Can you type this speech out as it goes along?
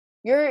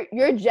you're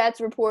a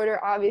Jets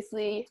reporter,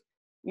 obviously.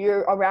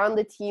 You're around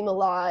the team a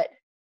lot.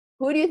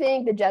 Who do you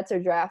think the Jets are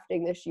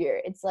drafting this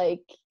year? It's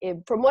like,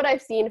 from what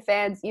I've seen,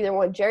 fans either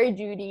want Jerry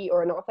Jeudy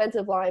or an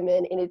offensive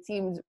lineman, and it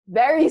seems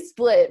very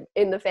split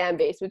in the fan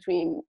base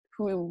between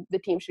who the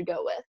team should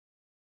go with.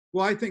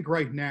 Well, I think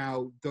right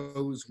now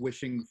those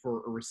wishing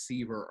for a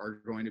receiver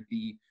are going to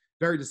be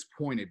very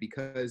disappointed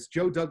because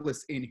Joe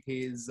Douglas in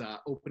his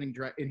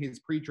in his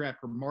pre-draft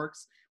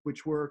remarks,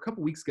 which were a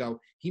couple weeks ago,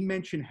 he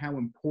mentioned how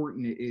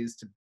important it is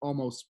to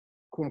almost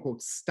quote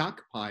unquote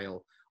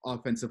stockpile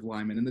offensive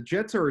linemen. And the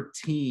Jets are a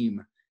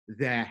team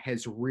that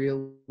has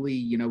really,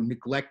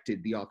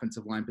 neglected the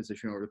offensive line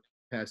position over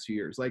the past few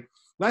years. Like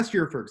last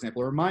year, for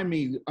example, remind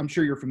me, I'm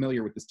sure you're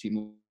familiar with this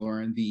team,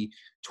 Lauren, the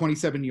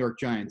 27 New York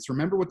Giants.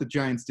 Remember what the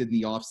Giants did in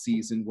the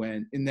offseason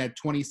when in that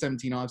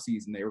 2017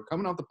 offseason, they were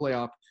coming off the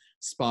playoff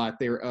spot.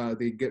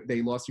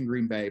 They lost in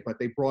Green Bay, but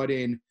they brought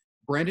in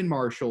Brandon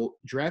Marshall,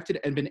 drafted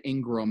Evan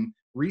Ingram,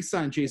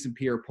 re-signed Jason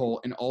Pierre-Paul,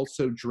 and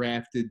also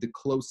drafted the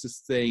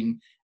closest thing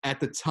at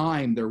the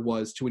time there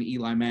was to an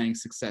Eli Manning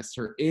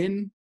successor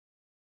in,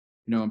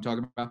 I'm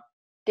talking about?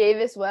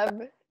 Davis Webb.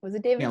 Was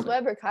it Davis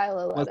Webb or Kyle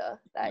Lauletta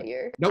that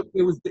year? Nope,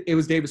 it was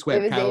Davis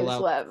Webb. It was Davis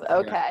Webb.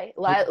 Okay.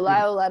 Yeah.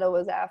 Lauletta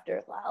was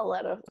after.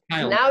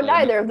 Now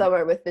neither of them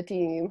are with the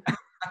team.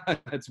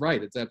 That's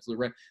right. It's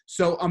absolutely right.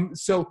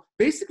 So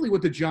basically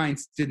what the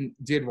Giants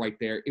did right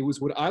there, it was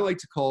what I like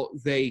to call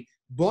they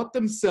bought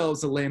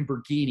themselves a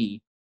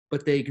Lamborghini,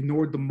 but they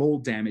ignored the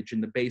mold damage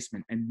in the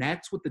basement. And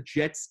that's what the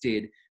Jets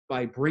did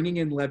by bringing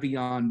in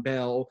Le'Veon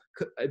Bell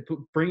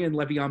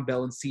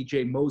and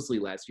C.J. Mosley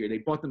last year. They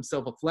bought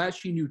themselves a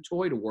flashy new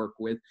toy to work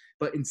with,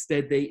 but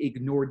instead they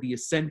ignored the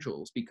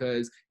essentials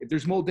because if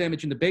there's mold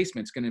damage in the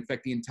basement, it's going to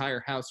affect the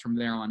entire house from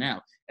there on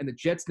out. And the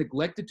Jets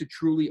neglected to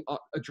truly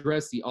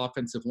address the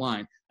offensive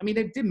line. I mean,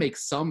 they did make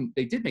some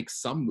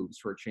moves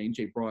for a change.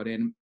 They brought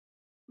in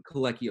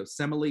Kaleki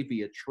Osemele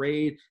via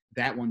trade.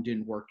 That one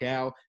didn't work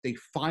out. They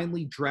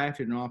finally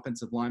drafted an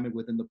offensive lineman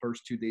within the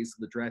first 2 days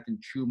of the draft in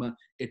Chuma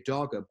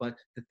Edoga. But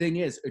the thing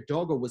is,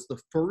 Edoga was the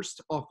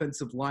first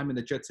offensive lineman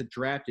the Jets had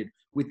drafted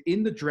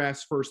within the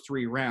draft's first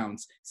 3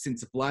 rounds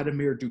since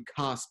Vladimir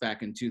Dukas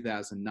back in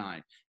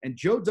 2009. And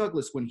Joe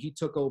Douglas, when he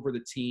took over the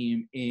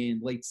team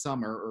in late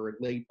summer or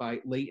late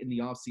in the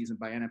offseason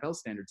by NFL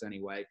standards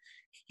anyway,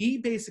 he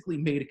basically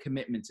made a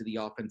commitment to the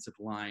offensive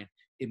line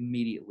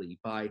immediately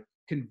by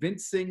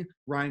convincing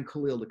Ryan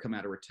Khalil to come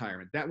out of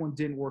retirement. That one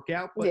didn't work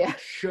out, but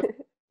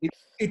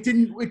it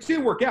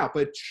didn't work out,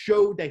 but it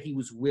showed that he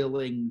was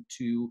willing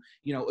to,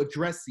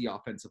 address the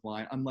offensive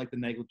line, unlike the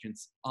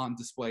negligence on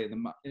display in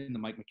the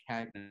Mike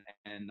McCagnon.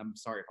 And I'm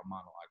sorry if I'm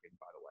monologuing,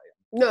 by the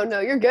way. No,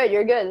 you're good.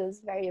 You're good.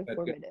 It's very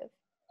informative.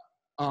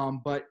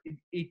 But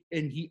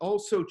he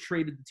also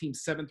traded the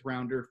team's 7th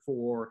rounder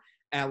for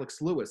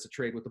Alex Lewis, a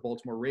trade with the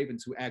Baltimore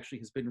Ravens, who actually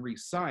has been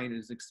re-signed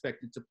and is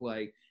expected to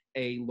play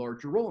a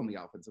larger role in the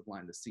offensive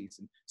line this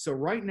season. So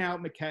right now,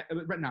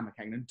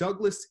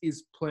 Douglas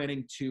is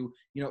planning to,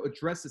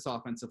 address this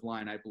offensive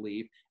line, I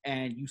believe.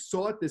 And you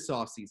saw it this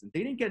offseason.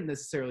 They didn't get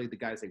necessarily the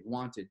guys they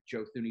wanted.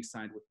 Joe Thuney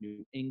signed with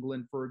New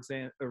England, for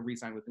example,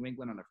 re-signed with New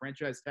England on a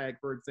franchise tag,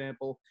 for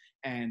example.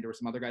 And there were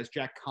some other guys,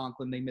 Jack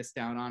Conklin, they missed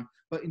out on.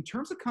 But in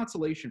terms of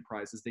consolation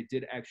prizes, they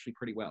did actually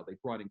pretty well. They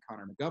brought in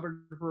Connor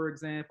McGovern, for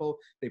example.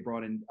 They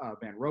brought in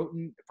Van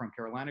Roten from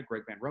Carolina,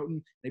 Greg Van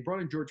Roten. They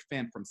brought in George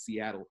Fant from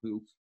Seattle,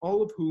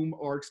 all of whom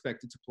are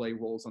expected to play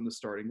roles on the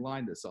starting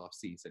line this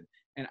offseason.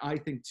 And I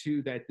think,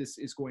 too, that this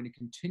is going to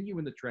continue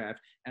in the draft.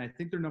 And I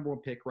think their number 1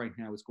 pick right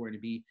now is going to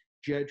be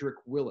Jedrick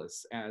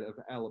Wills out of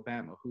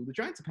Alabama, who the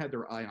Giants have had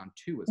their eye on,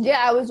 too.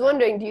 Yeah, I was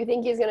wondering, do you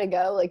think he's going to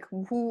go? Like,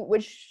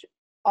 which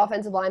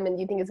offensive lineman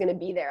do you think is going to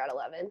be there at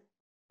 11?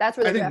 That's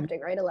where they're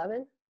drafting, right?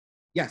 11?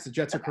 Yes, the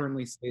Jets are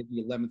currently slated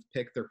the 11th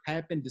pick. There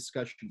have been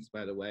discussions,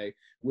 by the way,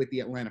 with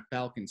the Atlanta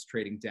Falcons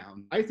trading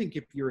down. I think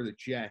if you're the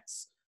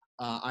Jets,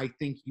 I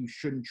think you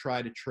shouldn't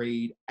try to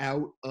trade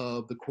out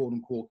of the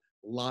quote-unquote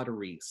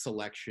lottery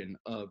selection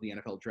of the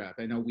NFL draft.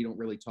 I know we don't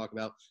really talk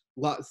about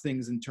a lot of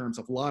things in terms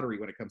of lottery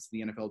when it comes to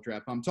the NFL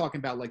draft. I'm talking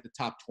about like the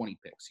top 20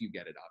 picks. You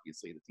get it,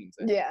 obviously, the teams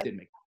that didn't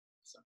make it.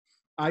 So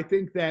I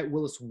think that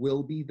Willis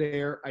will be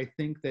there. I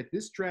think that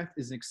this draft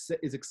is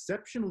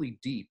exceptionally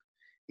deep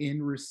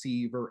in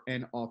receiver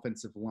and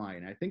offensive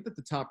line. I think that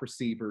the top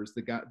receivers,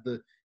 the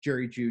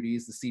Jerry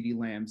Jeudy's, the CeeDee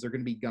Lambs, are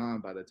going to be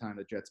gone by the time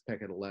the Jets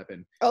pick at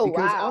 11. Oh,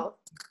 wow.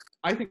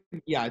 I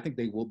think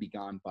they will be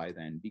gone by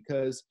then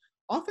because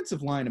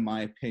offensive line, in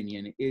my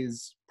opinion,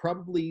 is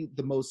probably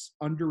the most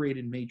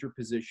underrated major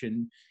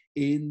position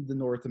in the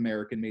North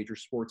American major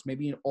sports,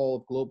 maybe in all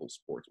of global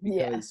sports,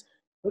 because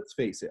let's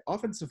face it,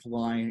 offensive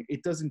line,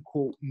 it doesn't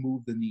quote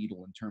move the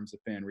needle in terms of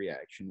fan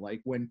reaction.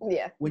 Like when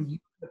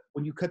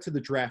you cut to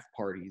the draft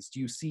parties, do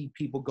you see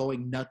people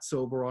going nuts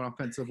over on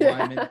offensive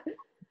linemen?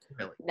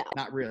 Really? No.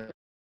 Not really.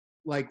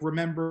 Like,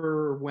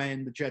 remember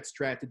when the Jets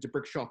drafted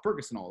Shaw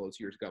Ferguson all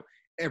those years ago?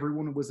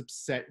 Everyone was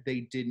upset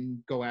they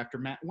didn't go after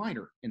Matt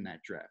Leinart in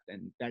that draft,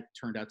 and that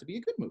turned out to be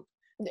a good move.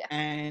 Yeah.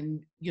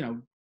 And,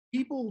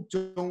 people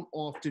don't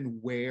often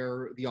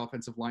wear the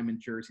offensive lineman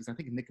jerseys. I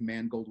think Nick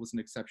Mangold was an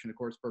exception. Of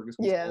course, Burgess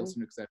was also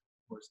an exception,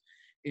 of course,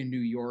 in New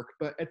York.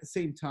 But at the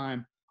same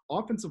time,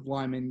 offensive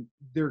linemen,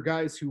 they're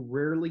guys who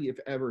rarely, if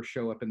ever,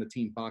 show up in the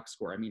team box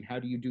score. I mean, how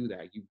do you do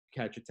that? You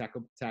catch a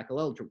tackle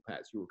eligible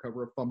pass. You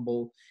recover a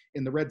fumble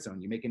in the red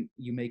zone. You make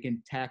a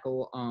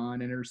tackle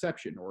on an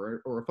interception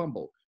or a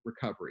fumble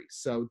recovery.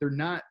 So they're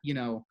not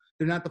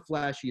the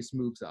flashiest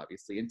moves,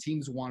 obviously, and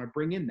teams want to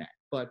bring in that.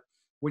 But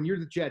when you're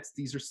the Jets,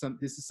 this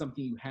is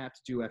something you have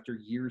to do after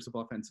years of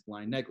offensive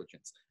line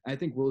negligence. And I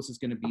think Willis is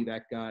going to be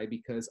that guy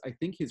because I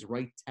think his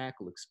right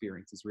tackle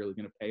experience is really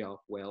going to pay off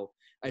well.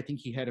 I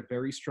think he had a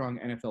very strong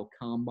NFL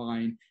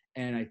combine,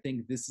 and I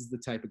think this is the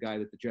type of guy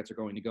that the Jets are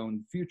going to go in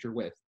the future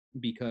with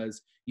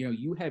because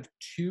you have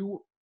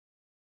two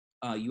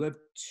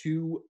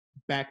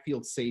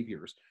backfield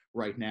saviors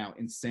right now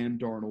in Sam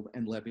Darnold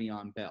and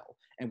Le'Veon Bell,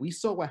 and we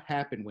saw what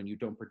happened when you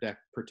don't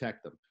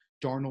protect them.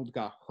 Darnold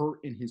got hurt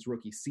in his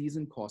rookie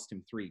season, cost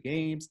him 3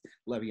 games.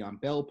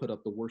 Le'Veon Bell put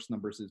up the worst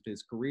numbers of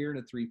his career in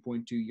a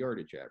 3.2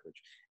 yardage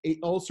average. It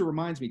also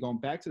reminds me, going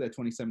back to that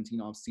 2017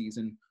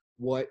 offseason,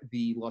 what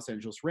the Los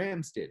Angeles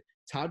Rams did.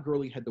 Todd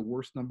Gurley had the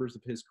worst numbers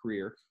of his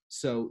career,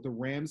 so the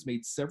Rams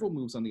made several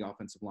moves on the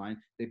offensive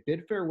line. They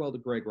bid farewell to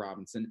Greg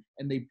Robinson,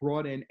 and they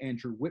brought in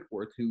Andrew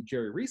Whitworth, who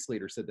Jerry Reese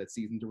later said that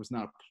season there was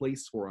not a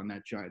place for on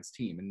that Giants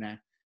team, and that,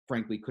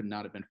 frankly, could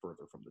not have been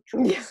further from the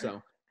truth. Yeah.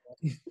 So.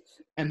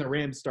 And the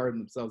Rams started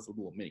themselves a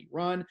little mini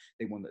run.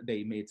 They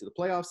made it to the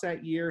playoffs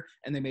that year,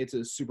 and they made it to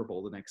the Super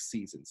Bowl the next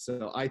season.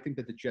 So I think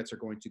that the Jets are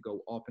going to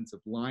go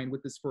offensive line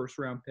with this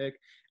first-round pick,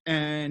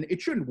 and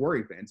it shouldn't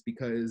worry fans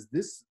because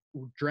this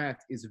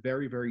draft is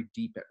very, very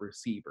deep at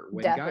receiver.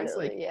 When guys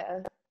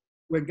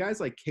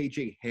like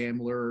KJ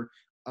Hamler,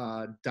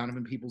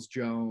 Donovan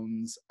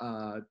Peoples-Jones,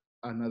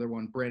 another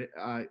one,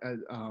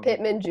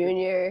 Pittman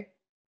Jr.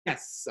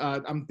 Yes,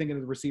 I'm thinking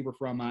of the receiver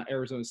from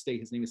Arizona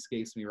State. His name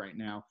escapes me right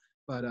now,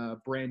 but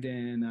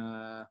Brandon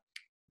R.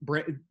 He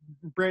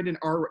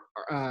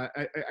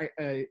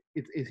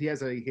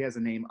has a name. He has a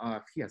name.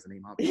 He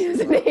has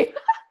a name.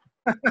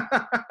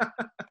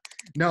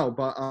 No,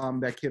 but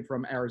that kid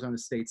from Arizona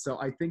State.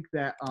 So I think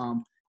that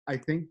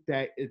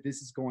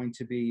this is going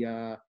to be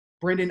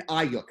Brandon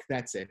Ayuk.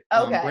 That's it.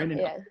 Okay. Brandon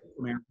Ayuk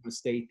from Arizona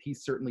State.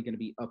 He's certainly going to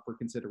be up for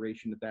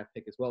consideration at that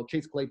pick as well.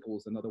 Chase Claypool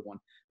is another one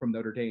from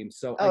Notre Dame.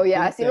 So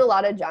I've seen a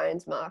lot of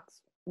Giants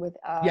mocks with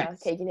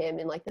taking him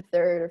in like the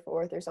 3rd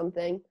or 4th or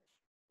something.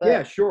 But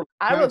yeah, sure.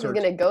 I don't know if he's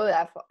going to go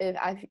that far,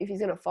 if he's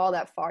going to fall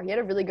that far. He had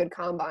a really good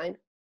combine.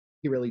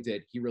 He really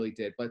did.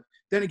 But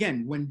then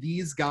again, when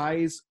these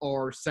guys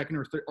are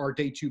second or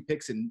day 2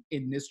 picks in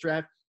this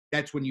draft,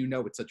 that's when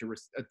it's such a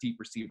deep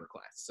receiver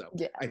class. So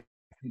yeah. I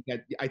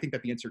think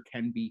that the answer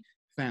can be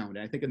found.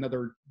 And I think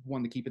another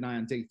one to keep an eye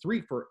on day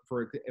 3, for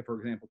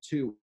example,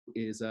 too,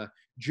 is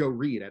Joe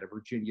Reed out of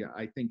Virginia.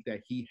 I think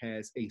that he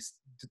has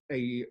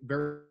a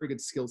very good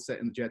skill set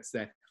in the Jets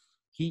that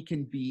he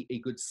can be a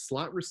good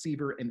slot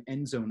receiver and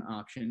end zone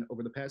option.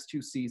 Over the past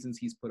 2 seasons,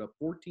 he's put up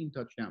 14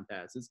 touchdown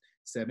passes,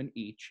 7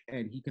 each,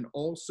 and he can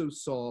also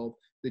solve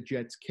the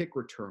Jets' kick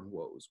return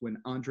woes. When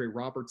Andre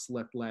Roberts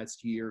left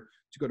last year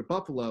to go to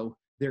Buffalo,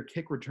 their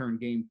kick return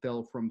game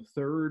fell from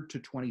 3rd to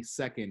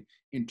 22nd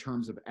in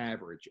terms of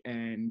average,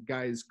 and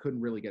guys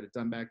couldn't really get it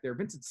done back there.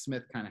 Vincent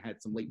Smith kind of had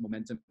some late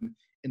momentum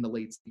in the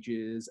late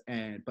stages,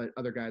 but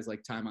other guys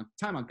like Ty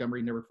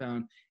Montgomery never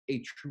found a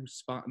true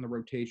spot in the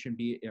rotation,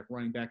 be it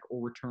running back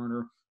or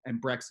returner, and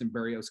Braxton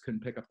Berrios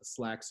couldn't pick up the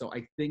slack. So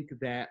I think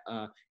that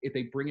if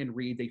they bring in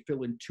Reed, they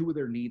fill in 2 of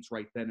their needs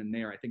right then and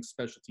there. I think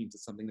special teams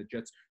is something the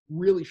Jets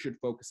really should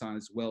focus on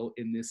as well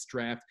in this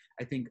draft.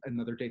 I think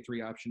another day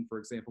 3 option, for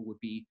example,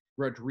 would be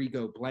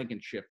Rodrigo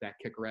Blankenship, that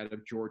kicker out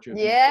of Georgia.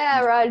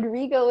 Yeah,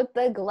 Rodrigo with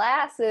the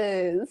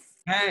glasses.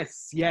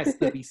 Yes,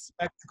 the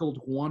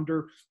bespectacled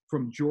wonder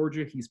from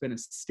Georgia. He's been a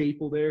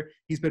staple there.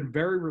 He's been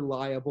very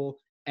reliable,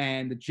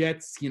 and the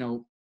Jets,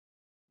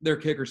 their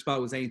kicker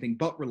spot was anything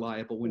but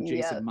reliable when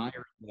Jason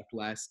Myers left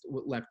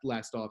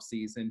last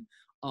offseason.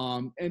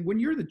 And when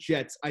you're the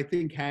Jets, I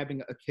think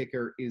having a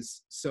kicker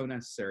is so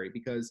necessary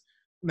because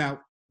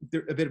now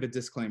a bit of a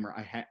disclaimer.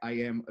 I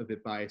am a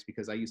bit biased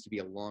because I used to be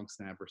a long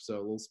snapper, so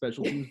a little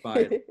special teams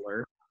bias.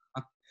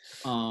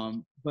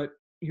 But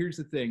here's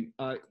the thing.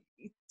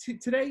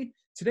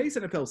 Today's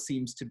NFL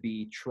seems to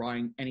be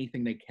trying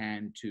anything they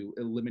can to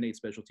eliminate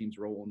special teams'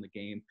 role in the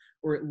game,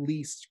 or at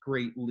least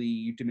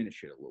greatly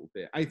diminish it a little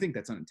bit. I think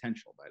that's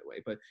unintentional, by the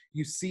way, but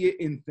you see it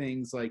in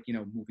things like,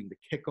 moving the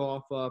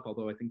kickoff up,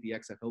 although I think the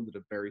XFL did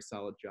a very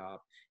solid job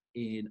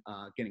in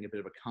getting a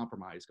bit of a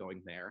compromise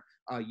going there.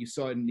 You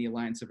saw it in the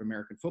Alliance of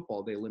American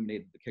Football. They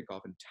eliminated the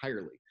kickoff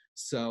entirely.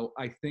 So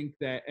I think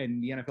that,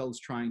 and the NFL is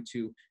trying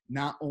to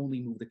not only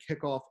move the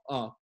kickoff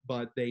up,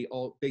 but they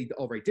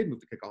already did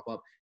move the kickoff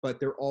up, but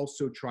they're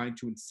also trying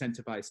to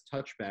incentivize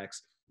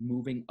touchbacks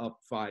moving up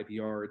 5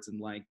 yards, and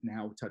like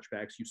now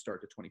touchbacks you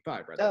start to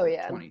 25 rather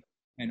than 20.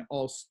 And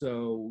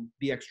also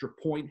the extra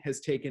point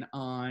has taken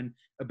on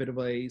a bit of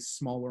a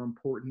smaller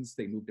importance.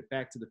 They moved it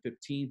back to the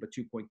 15, but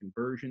 2-point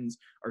conversions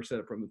are set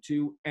up from the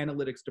 2.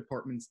 Analytics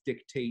departments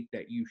dictate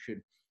that you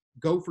should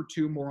go for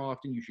 2 more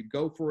often. You should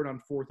go for it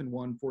on 4th and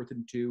 1, 4th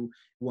and 2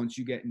 once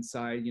you get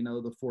inside,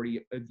 the 40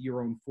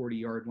 your own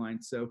 40-yard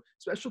line. So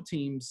special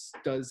teams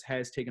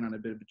has taken on a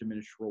bit of a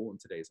diminished role in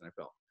today's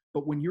NFL.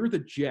 But when you're the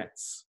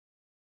Jets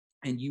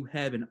and you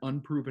have an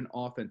unproven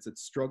offense that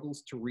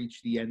struggles to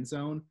reach the end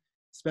zone,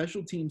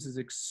 special teams is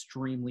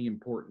extremely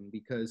important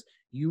because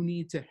you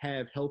need to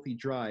have healthy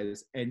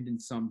drives end in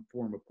some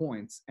form of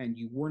points, and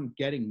you weren't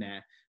getting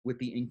that with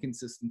the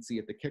inconsistency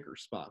at the kicker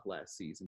spot last season.